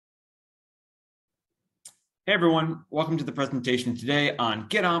Hey everyone, welcome to the presentation today on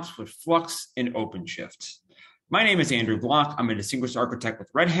GitOps with Flux and OpenShift. My name is Andrew Block. I'm a distinguished architect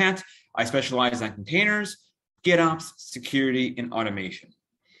with Red Hat. I specialize on containers, GitOps, security, and automation.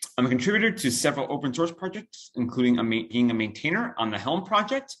 I'm a contributor to several open source projects, including being a maintainer on the Helm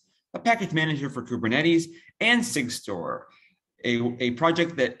project, a package manager for Kubernetes, and SigStore, a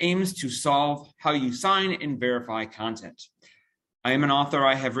project that aims to solve how you sign and verify content. I am an author.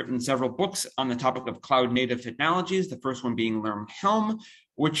 I have written several books on the topic of cloud native technologies, the first one being Learn Helm,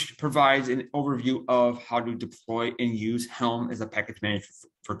 which provides an overview of how to deploy and use Helm as a package manager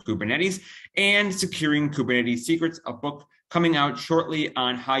for Kubernetes, and Securing Kubernetes Secrets, a book coming out shortly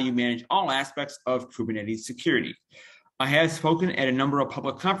on how you manage all aspects of Kubernetes security. I have spoken at a number of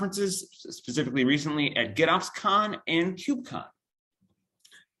public conferences, specifically recently at GitOpsCon and KubeCon.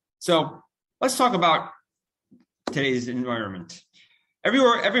 So let's talk about today's environment. Every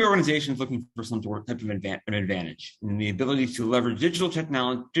organization is looking for some type of advantage and the ability to leverage digital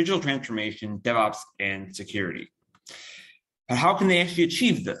technology, digital transformation, DevOps, and security. But how can they actually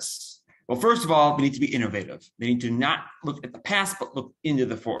achieve this? Well, first of all, they need to be innovative. They need to not look at the past, but look into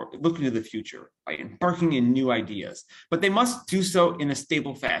the future by embarking in new ideas. But they must do so in a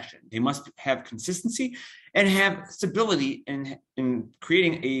stable fashion. They must have consistency and have stability in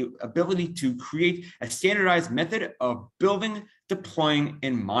creating an ability to create a standardized method of building, deploying,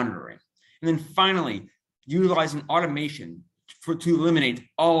 and monitoring. And then finally, utilizing automation to eliminate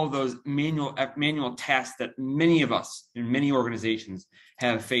all of those manual tasks that many of us in many organizations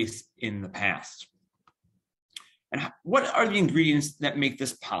have faced in the past. And what are the ingredients that make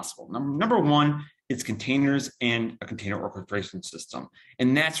this possible? Number one, it's containers and a container orchestration system.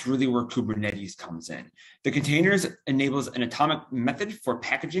 And that's really where Kubernetes comes in. The containers enables an atomic method for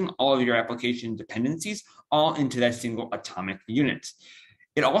packaging all of your application dependencies all into that single atomic unit.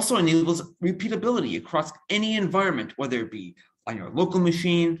 It also enables repeatability across any environment, whether it be on your local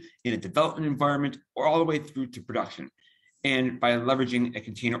machine, in a development environment, or all the way through to production. And by leveraging a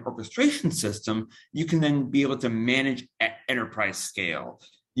container orchestration system, you can then be able to manage at enterprise scale.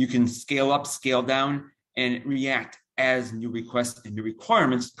 You can scale up, scale down, and react as new requests and new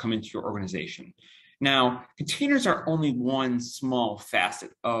requirements come into your organization. Now, containers are only one small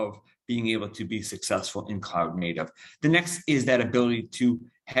facet of being able to be successful in cloud native. The next is that ability to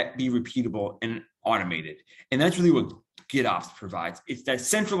be repeatable and automated. And that's really what GitOps provides. It's that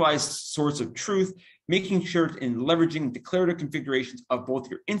centralized source of truth, making sure in leveraging declarative configurations of both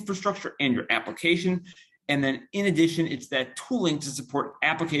your infrastructure and your application. And then in addition, it's that tooling to support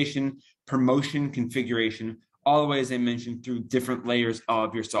application, promotion, configuration, all the way, as I mentioned, through different layers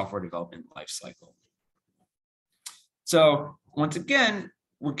of your software development lifecycle. So once again,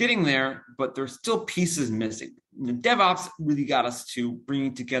 we're getting there, but there's still pieces missing. The DevOps really got us to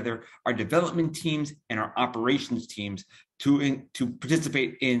bringing together our development teams and our operations teams to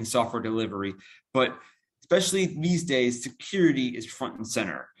participate in software delivery. But especially these days, security is front and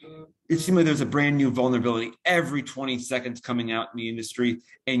center. It seems like there's a brand new vulnerability every 20 seconds coming out in the industry,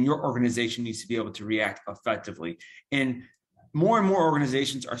 and your organization needs to be able to react effectively. And more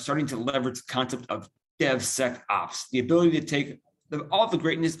organizations are starting to leverage the concept of DevSecOps, the ability to take all the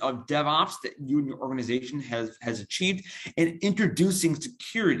greatness of DevOps that you and your organization has achieved, and introducing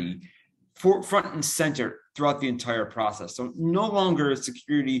security for front and center throughout the entire process. So no longer is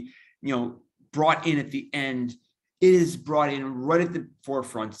security, brought in at the end. It is brought in right at the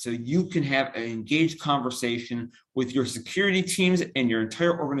forefront, so you can have an engaged conversation with your security teams and your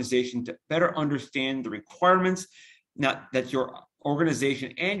entire organization to better understand the requirements that your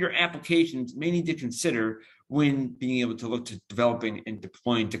organization and your applications may need to consider when being able to look to developing and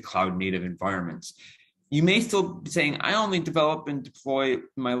deploying to cloud native environments. You may still be saying, I only develop and deploy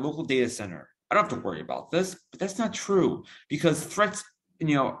my local data center. I don't have to worry about this, but that's not true, because threats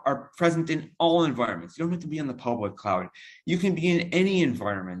are present in all environments. You don't have to be in the public cloud. You can be in any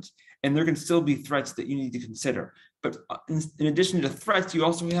environment, and there can still be threats that you need to consider. But in addition to threats, you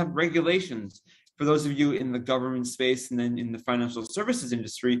also have regulations. For those of you in the government space and then in the financial services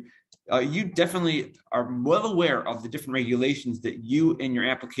industry, you definitely are well aware of the different regulations that you and your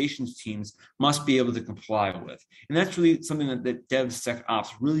applications teams must be able to comply with. And that's really something that DevSecOps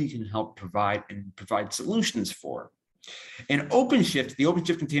really can help provide solutions for. And OpenShift, the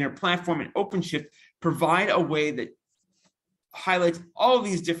OpenShift container platform, and OpenShift provide a way that highlights all of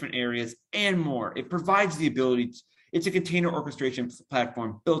these different areas and more. It provides the ability it's a container orchestration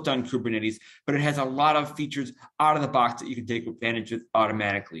platform built on Kubernetes, but it has a lot of features out of the box that you can take advantage of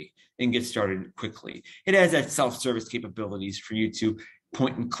automatically and get started quickly. It has that self-service capabilities for you to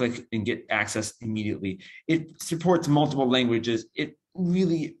point and click and get access immediately. It supports multiple languages. It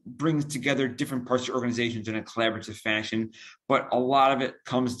really brings together different parts of your organizations in a collaborative fashion, but a lot of it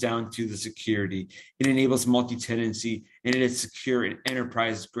comes down to the security. It enables multi-tenancy, and it is secure and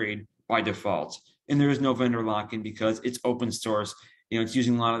enterprise grade by default. And there is no vendor lock-in because it's open source. It's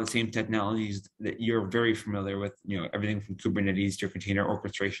using a lot of the same technologies that you're very familiar with, everything from Kubernetes to your container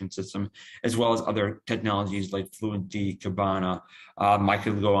orchestration system, as well as other technologies like Fluentd, Kibana. I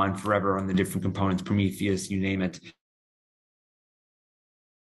could go on forever on the different components, Prometheus, you name it.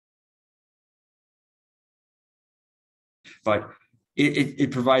 But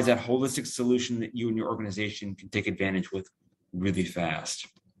it provides that holistic solution that you and your organization can take advantage with really fast.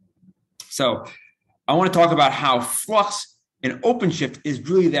 So I want to talk about how Flux and OpenShift is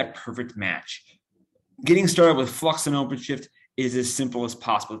really that perfect match. Getting started with Flux and OpenShift is as simple as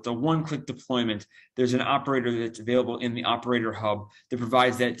possible. It's a one-click deployment. There's an operator that's available in the OperatorHub that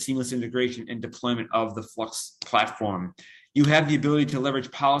provides that seamless integration and deployment of the Flux platform. You have the ability to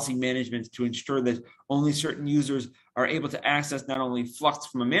leverage policy management to ensure that only certain users are able to access not only Flux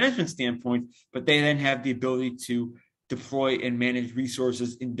from a management standpoint, but they then have the ability to deploy and manage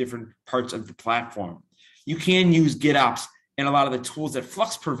resources in different parts of the platform. You can use GitOps and a lot of the tools that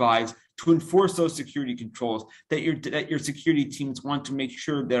Flux provides to enforce those security controls that your security teams want to make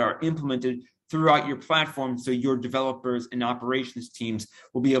sure that are implemented throughout your platform, so your developers and operations teams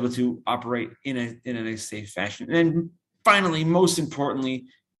will be able to operate in a safe fashion. And then finally, most importantly,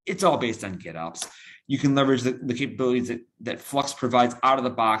 it's all based on GitOps. You can leverage the capabilities that Flux provides out of the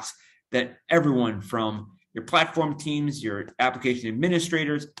box that everyone from your platform teams, your application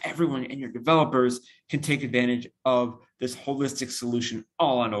administrators, everyone and your developers can take advantage of this holistic solution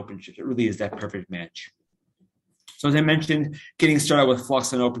all on OpenShift. It really is that perfect match. So as I mentioned, getting started with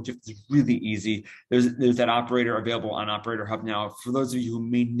Flux and OpenShift is really easy. There's that operator available on OperatorHub now. For those of you who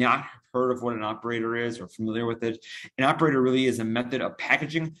may not have heard of what an operator is or familiar with it, an operator really is a method of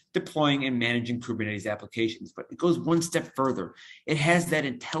packaging, deploying, and managing Kubernetes applications. But it goes one step further. It has that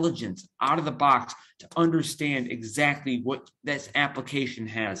intelligence out of the box to understand exactly what this application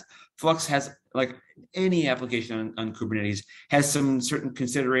has. Flux has, like any application on Kubernetes, has some certain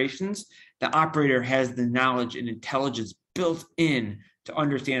considerations. The operator has the knowledge and intelligence built in to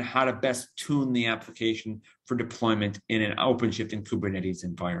understand how to best tune the application for deployment in an OpenShift and Kubernetes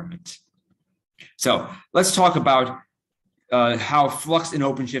environment. So let's talk about how Flux and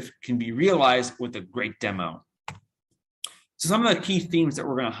OpenShift can be realized with a great demo. So some of the key themes that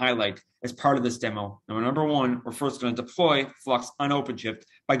we're going to highlight as part of this demo. Number one, we're first going to deploy Flux on OpenShift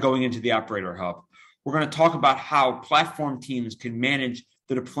by going into the OperatorHub. We're going to talk about how platform teams can manage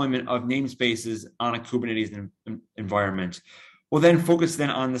the deployment of namespaces on a Kubernetes environment. We'll then focus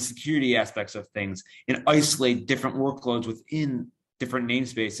on the security aspects of things and isolate different workloads within different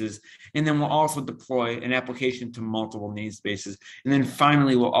namespaces. And then we'll also deploy an application to multiple namespaces. And then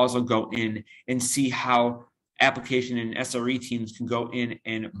finally, we'll also go in and see how application and SRE teams can go in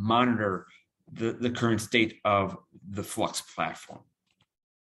and monitor the current state of the Flux platform.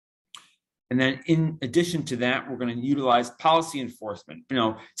 And then in addition to that, we're going to utilize policy enforcement.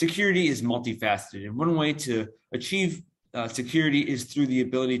 Security is multifaceted, and one way to achieve security is through the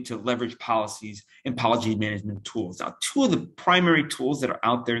ability to leverage policies and policy management tools. Now, two of the primary tools that are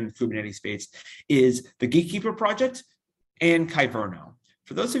out there in the Kubernetes space is the Gatekeeper project and Kyverno.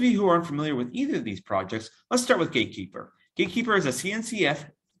 For those of you who aren't familiar with either of these projects, let's start with Gatekeeper. Gatekeeper is a CNCF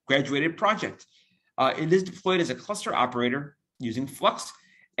graduated project. It is deployed as a cluster operator using Flux,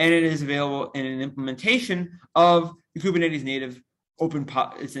 and it is available in an implementation of the Kubernetes native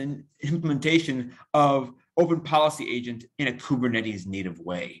it's an implementation of Open Policy Agent in a Kubernetes native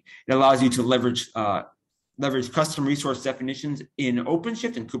way. It allows you to leverage custom resource definitions in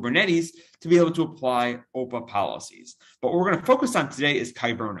OpenShift and Kubernetes to be able to apply OPA policies. But what we're going to focus on today is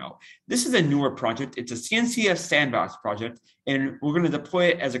Kyverno. This is a newer project. It's a CNCF sandbox project, and we're going to deploy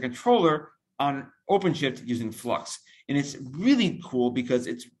it as a controller on OpenShift using Flux. And it's really cool because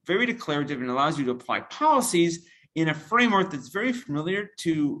it's very declarative and allows you to apply policies in a framework that's very familiar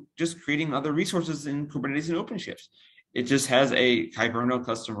to just creating other resources in Kubernetes and OpenShift. It just has a Kyverno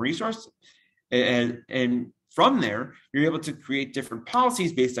custom resource. And from there, you're able to create different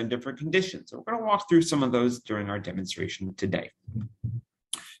policies based on different conditions. So we're going to walk through some of those during our demonstration today.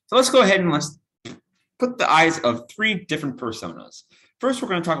 So let's go ahead and let's put the eyes of three different personas. First, we're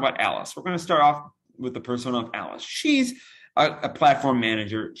going to talk about Alice. We're going to start off with the persona of Alice. She's a platform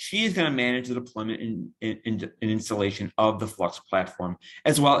manager. She's going to manage the deployment and installation of the Flux platform,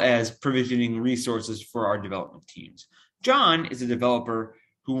 as well as provisioning resources for our development teams. John is a developer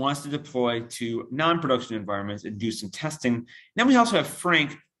who wants to deploy to non-production environments and do some testing. Then we also have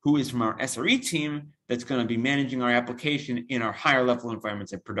Frank, who is from our SRE team that's going to be managing our application in our higher level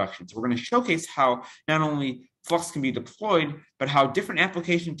environments and production. So we're going to showcase how not only Flux can be deployed, but how different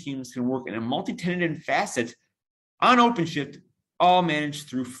application teams can work in a multi-tenanted facet on OpenShift, all managed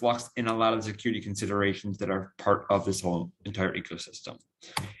through Flux and a lot of the security considerations that are part of this whole entire ecosystem.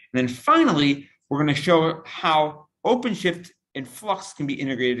 And then finally, we're going to show how OpenShift and Flux can be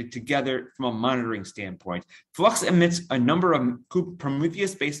integrated together from a monitoring standpoint. Flux emits a number of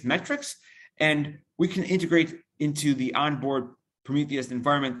Prometheus-based metrics, and we can integrate into the onboard Prometheus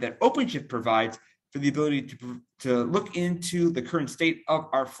environment that OpenShift provides for the ability to look into the current state of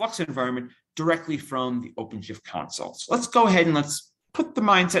our Flux environment directly from the OpenShift console. So let's go ahead and let's put the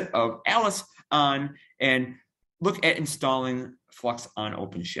mindset of Alice on and look at installing Flux on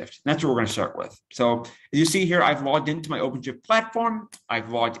OpenShift. And that's what we're going to start with. So as you see here, I've logged into my OpenShift platform.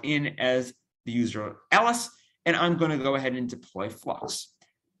 I've logged in as the user Alice, and I'm going to go ahead and deploy Flux.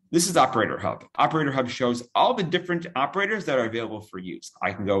 This is OperatorHub. OperatorHub shows all the different operators that are available for use.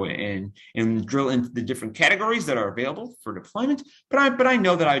 I can go in and drill into the different categories that are available for deployment, but I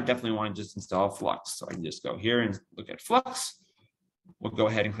know that I definitely want to just install Flux. So I can just go here and look at Flux. We'll go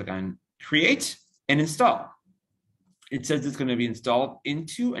ahead and click on Create and Install. It says it's going to be installed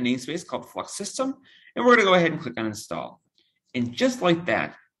into a namespace called Flux System, and we're going to go ahead and click on Install. And just like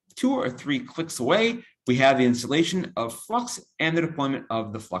that, 2 or 3 clicks away, we have the installation of Flux and the deployment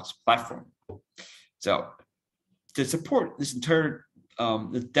of the Flux platform. So to support this entire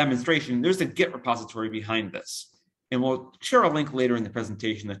demonstration, there's a Git repository behind this. And we'll share a link later in the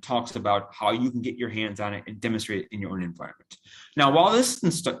presentation that talks about how you can get your hands on it and demonstrate it in your own environment. Now, while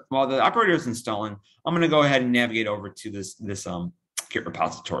the operator is installing, I'm going to go ahead and navigate over to this Git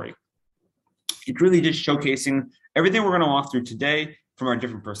repository. It's really just showcasing everything we're going to walk through today from our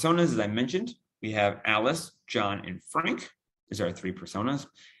different personas, as I mentioned. We have Alice, John, and Frank. These are our 3 personas.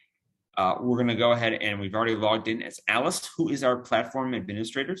 We're going to go ahead and we've already logged in as Alice, who is our platform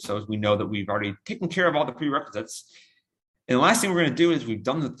administrator. So as we know that we've already taken care of all the prerequisites. And the last thing we're going to do is we've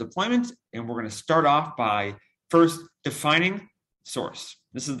done the deployment, and we're going to start off by first defining source.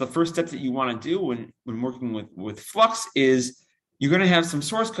 This is the first step that you want to do when working with Flux is you're going to have some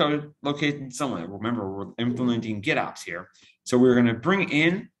source code located somewhere. Remember, we're implementing GitOps here. So we're going to bring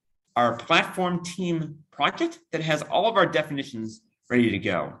in our platform team project that has all of our definitions ready to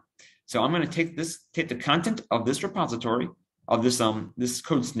go. So I'm going to take the content of this repository of this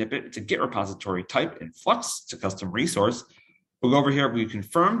code snippet. It's a Git repository type in Flux. It's a custom resource. We'll go over here. We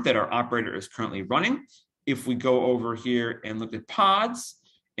confirm that our operator is currently running. If we go over here and look at pods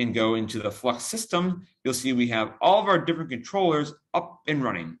and go into the Flux system, you'll see we have all of our different controllers up and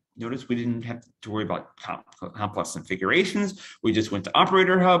running. Notice we didn't have to worry about complex configurations. We just went to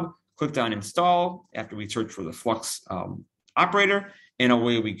OperatorHub, clicked on install after we searched for the Flux operator, and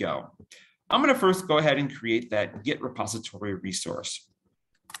away we go. I'm going to first go ahead and create that Git repository resource.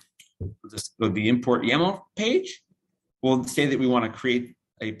 We'll just go to the import YAML page. We'll say that we want to create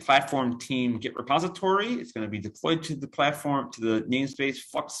a platform team Git repository. It's going to be deployed to the platform, to the namespace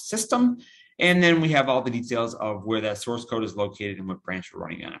Flux system. And then we have all the details of where that source code is located and what branch we're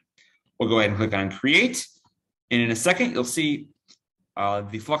running on. We'll go ahead and click on create. And in a second, you'll see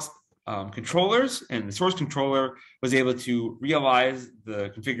the Flux controllers, and the source controller was able to realize the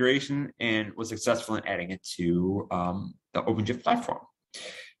configuration and was successful in adding it to the OpenShift platform.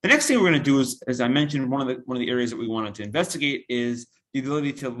 The next thing we're going to do is, as I mentioned, one of the areas that we wanted to investigate is the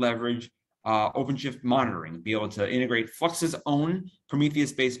ability to leverage OpenShift monitoring, be able to integrate Flux's own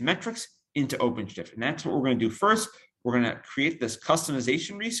Prometheus-based metrics into OpenShift. And that's what we're going to do first. We're going to create this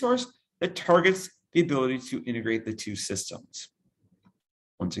customization resource that targets the ability to integrate the 2 systems.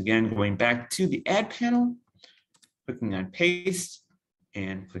 Once again, going back to the add panel, clicking on paste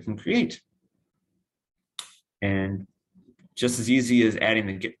and clicking create. And just as easy as adding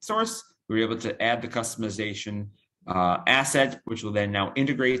the Git source, we were able to add the customization asset, which will then now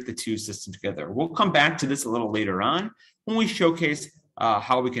integrate the 2 systems together. We'll come back to this a little later on when we showcase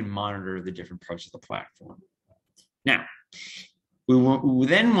how we can monitor the different parts of the platform. Now, what we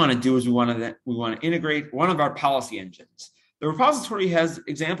then want to do is we want to integrate one of our policy engines. The repository has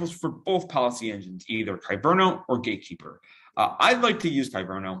examples for both policy engines, either Kyverno or Gatekeeper. I'd like to use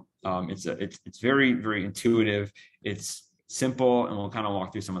Kyverno. It's very, very intuitive. It's simple, and we'll kind of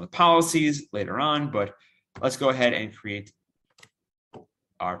walk through some of the policies later on. But let's go ahead and create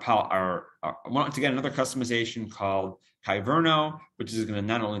our want to get another customization called Kyverno, which is going to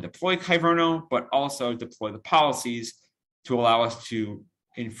not only deploy Kyverno, but also deploy the policies to allow us to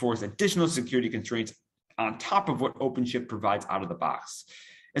enforce additional security constraints on top of what OpenShift provides out of the box.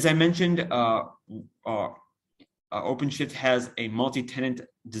 As I mentioned, OpenShift has a multi-tenant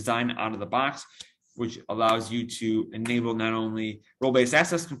design out of the box. which allows you to enable not only role-based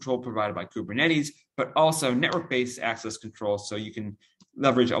access control provided by Kubernetes, but also network-based access control. So you can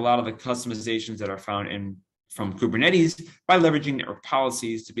leverage a lot of the customizations that are found from Kubernetes by leveraging network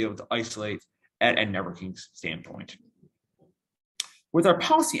policies to be able to isolate at a networking standpoint. With our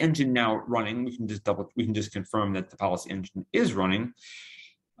policy engine now running, we can just confirm that the policy engine is running.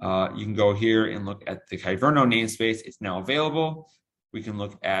 You can go here and look at the Kyverno namespace. It's now available. We can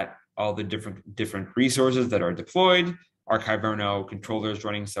look at all the different resources that are deployed. Our Kyverno controller is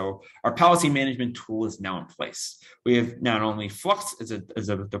running. So our policy management tool is now in place. We have not only Flux as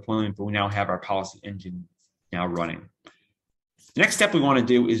a deployment, but we now have our policy engine now running. The next step we want to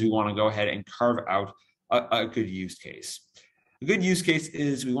do is we want to go ahead and carve out a good use case. A good use case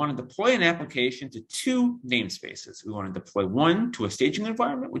is we want to deploy an application to two namespaces. We want to deploy one to a staging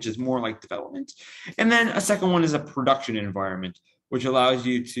environment, which is more like development. And then a second one is a production environment, which allows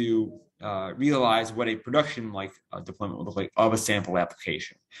you to realize what a production-like deployment will look like of a sample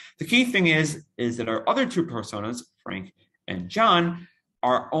application. The key thing is that our other two personas, Frank and John,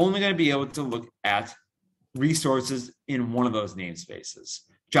 are only going to be able to look at resources in one of those namespaces.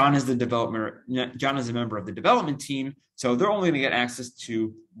 John is a member of the development team, so they're only going to get access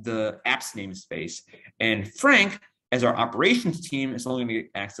to the apps namespace. And Frank, as our operations team, is only going to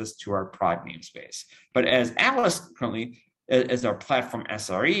get access to our prod namespace. But as Alice currently, as our platform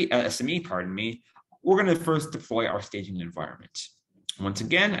SME, we're going to first deploy our staging environment. Once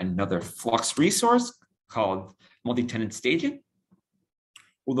again, another Flux resource called multi-tenant staging.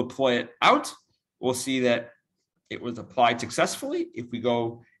 We'll deploy it out. We'll see that it was applied successfully. If we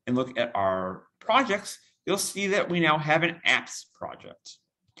go and look at our projects, you'll see that we now have an apps project.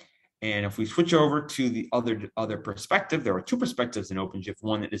 And if we switch over to the other perspective, there are two perspectives in OpenShift,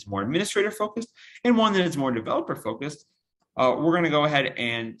 one that is more administrator focused and one that is more developer focused. We're going to go ahead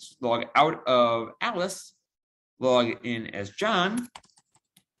and log out of Alice, log in as John,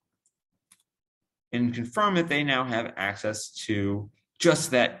 and confirm that they now have access to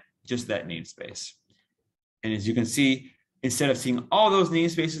just that namespace. And as you can see, instead of seeing all those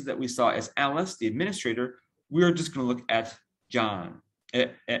namespaces that we saw as Alice, the administrator, we're just going to look at John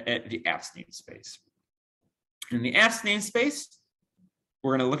at the apps namespace. In the apps namespace,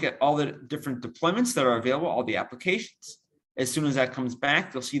 we're going to look at all the different deployments that are available, all the applications. As soon as that comes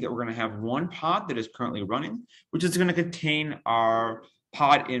back, you'll see that we're going to have one pod that is currently running, which is going to contain our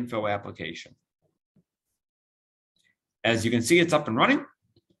pod info application. As you can see, it's up and running.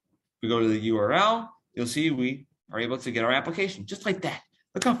 We go to the URL, you'll see we are able to get our application just like that.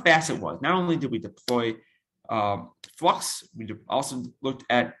 Look how fast it was. Not only did we deploy Flux, we also looked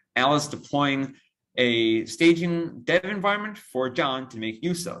at Alice deploying a staging dev environment for John to make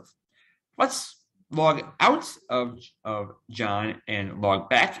use of. Let's log out of John and log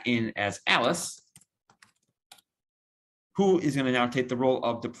back in as Alice, who is going to now take the role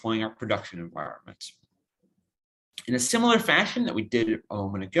of deploying our production environment. In a similar fashion that we did a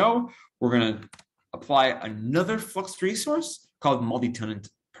moment ago, we're going to apply another Flux resource called multi-tenant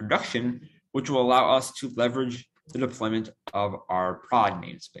production, which will allow us to leverage the deployment of our prod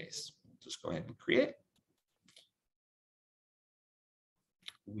namespace. Just go ahead and create.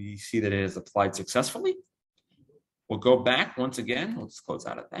 We see that it is applied successfully. We'll go back once again. Let's close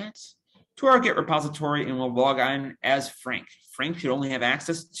out of that to our Git repository, and we'll log on as Frank. Frank should only have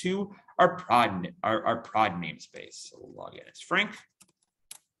access to our prod namespace. So we'll log in as Frank.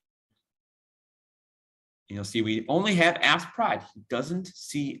 And you'll see we only have apps prod. He doesn't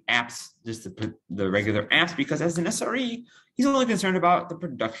see apps, just the regular apps, because as an SRE, he's only concerned about the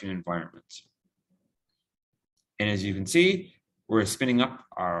production environment. And as you can see, we're spinning up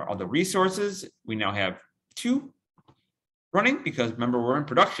our other resources. We now have two running because remember, we're in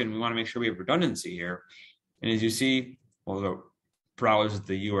production. We want to make sure we have redundancy here. And as you see, we'll browse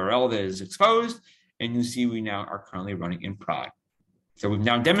the URL that is exposed, and you see we now are currently running in prod. So we've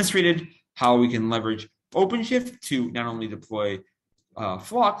now demonstrated how we can leverage OpenShift to not only deploy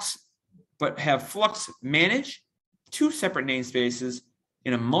Flux, but have Flux manage two separate namespaces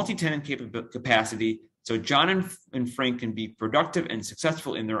in a multi-tenant capacity. So John and Frank can be productive and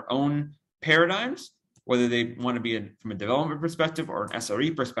successful in their own paradigms, whether they want to be from a development perspective or an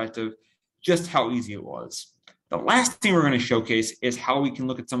SRE perspective, just how easy it was. The last thing we're going to showcase is how we can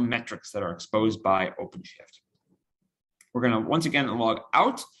look at some metrics that are exposed by OpenShift. We're going to once again log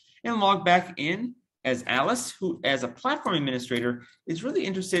out and log back in as Alice, who as a platform administrator is really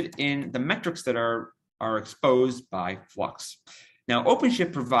interested in the metrics that are exposed by Flux. Now,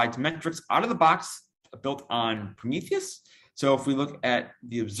 OpenShift provides metrics out of the box built on Prometheus. So if we look at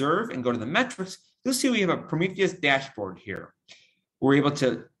the observe and go to the metrics, you'll see we have a Prometheus dashboard here. We're able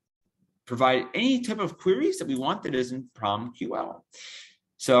to provide any type of queries that we want that isn't PromQL.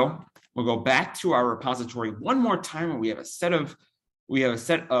 So we'll go back to our repository one more time, and we have a set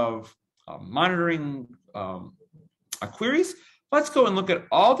of monitoring queries. Let's go and look at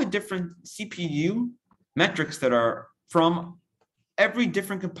all the different CPU metrics that are from every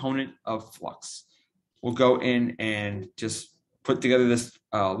different component of Flux. We'll go in and just put together this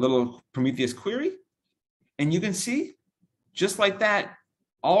little Prometheus query. And you can see, just like that,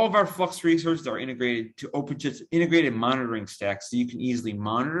 all of our Flux resources are integrated to OpenShift's integrated monitoring stack, so you can easily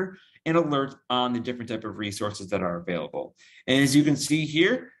monitor and alert on the different type of resources that are available. And as you can see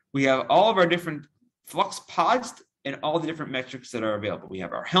here, we have all of our different Flux pods and all the different metrics that are available. We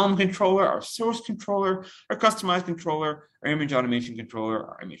have our Helm controller, our source controller, our customized controller, our image automation controller,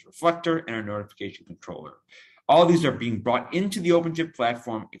 our image reflector, and our notification controller. All these are being brought into the OpenShift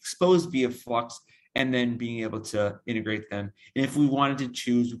platform, exposed via Flux, and then being able to integrate them. And if we wanted to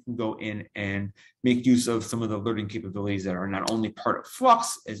choose, we can go in and make use of some of the alerting capabilities that are not only part of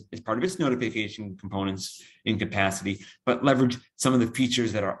Flux as part of its notification components in capacity, but leverage some of the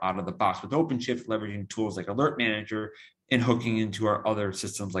features that are out of the box with OpenShift, leveraging tools like Alert Manager and hooking into our other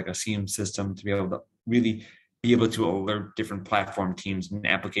systems like a SIEM system to be able to really be able to alert different platform teams and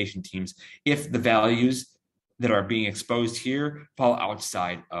application teams if the values that are being exposed here fall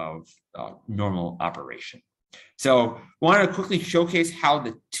outside of normal operation. So I want to quickly showcase how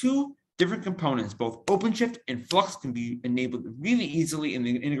the two different components, both OpenShift and Flux, can be enabled really easily, and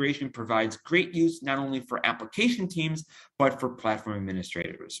the integration provides great use not only for application teams, but for platform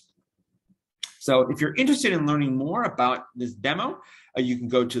administrators. So if you're interested in learning more about this demo, you can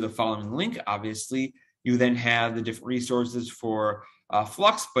go to the following link. Obviously, you then have the different resources for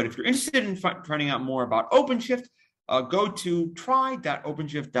Flux, but if you're interested in finding out more about OpenShift, go to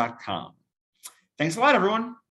try.openshift.com. Thanks a lot, everyone.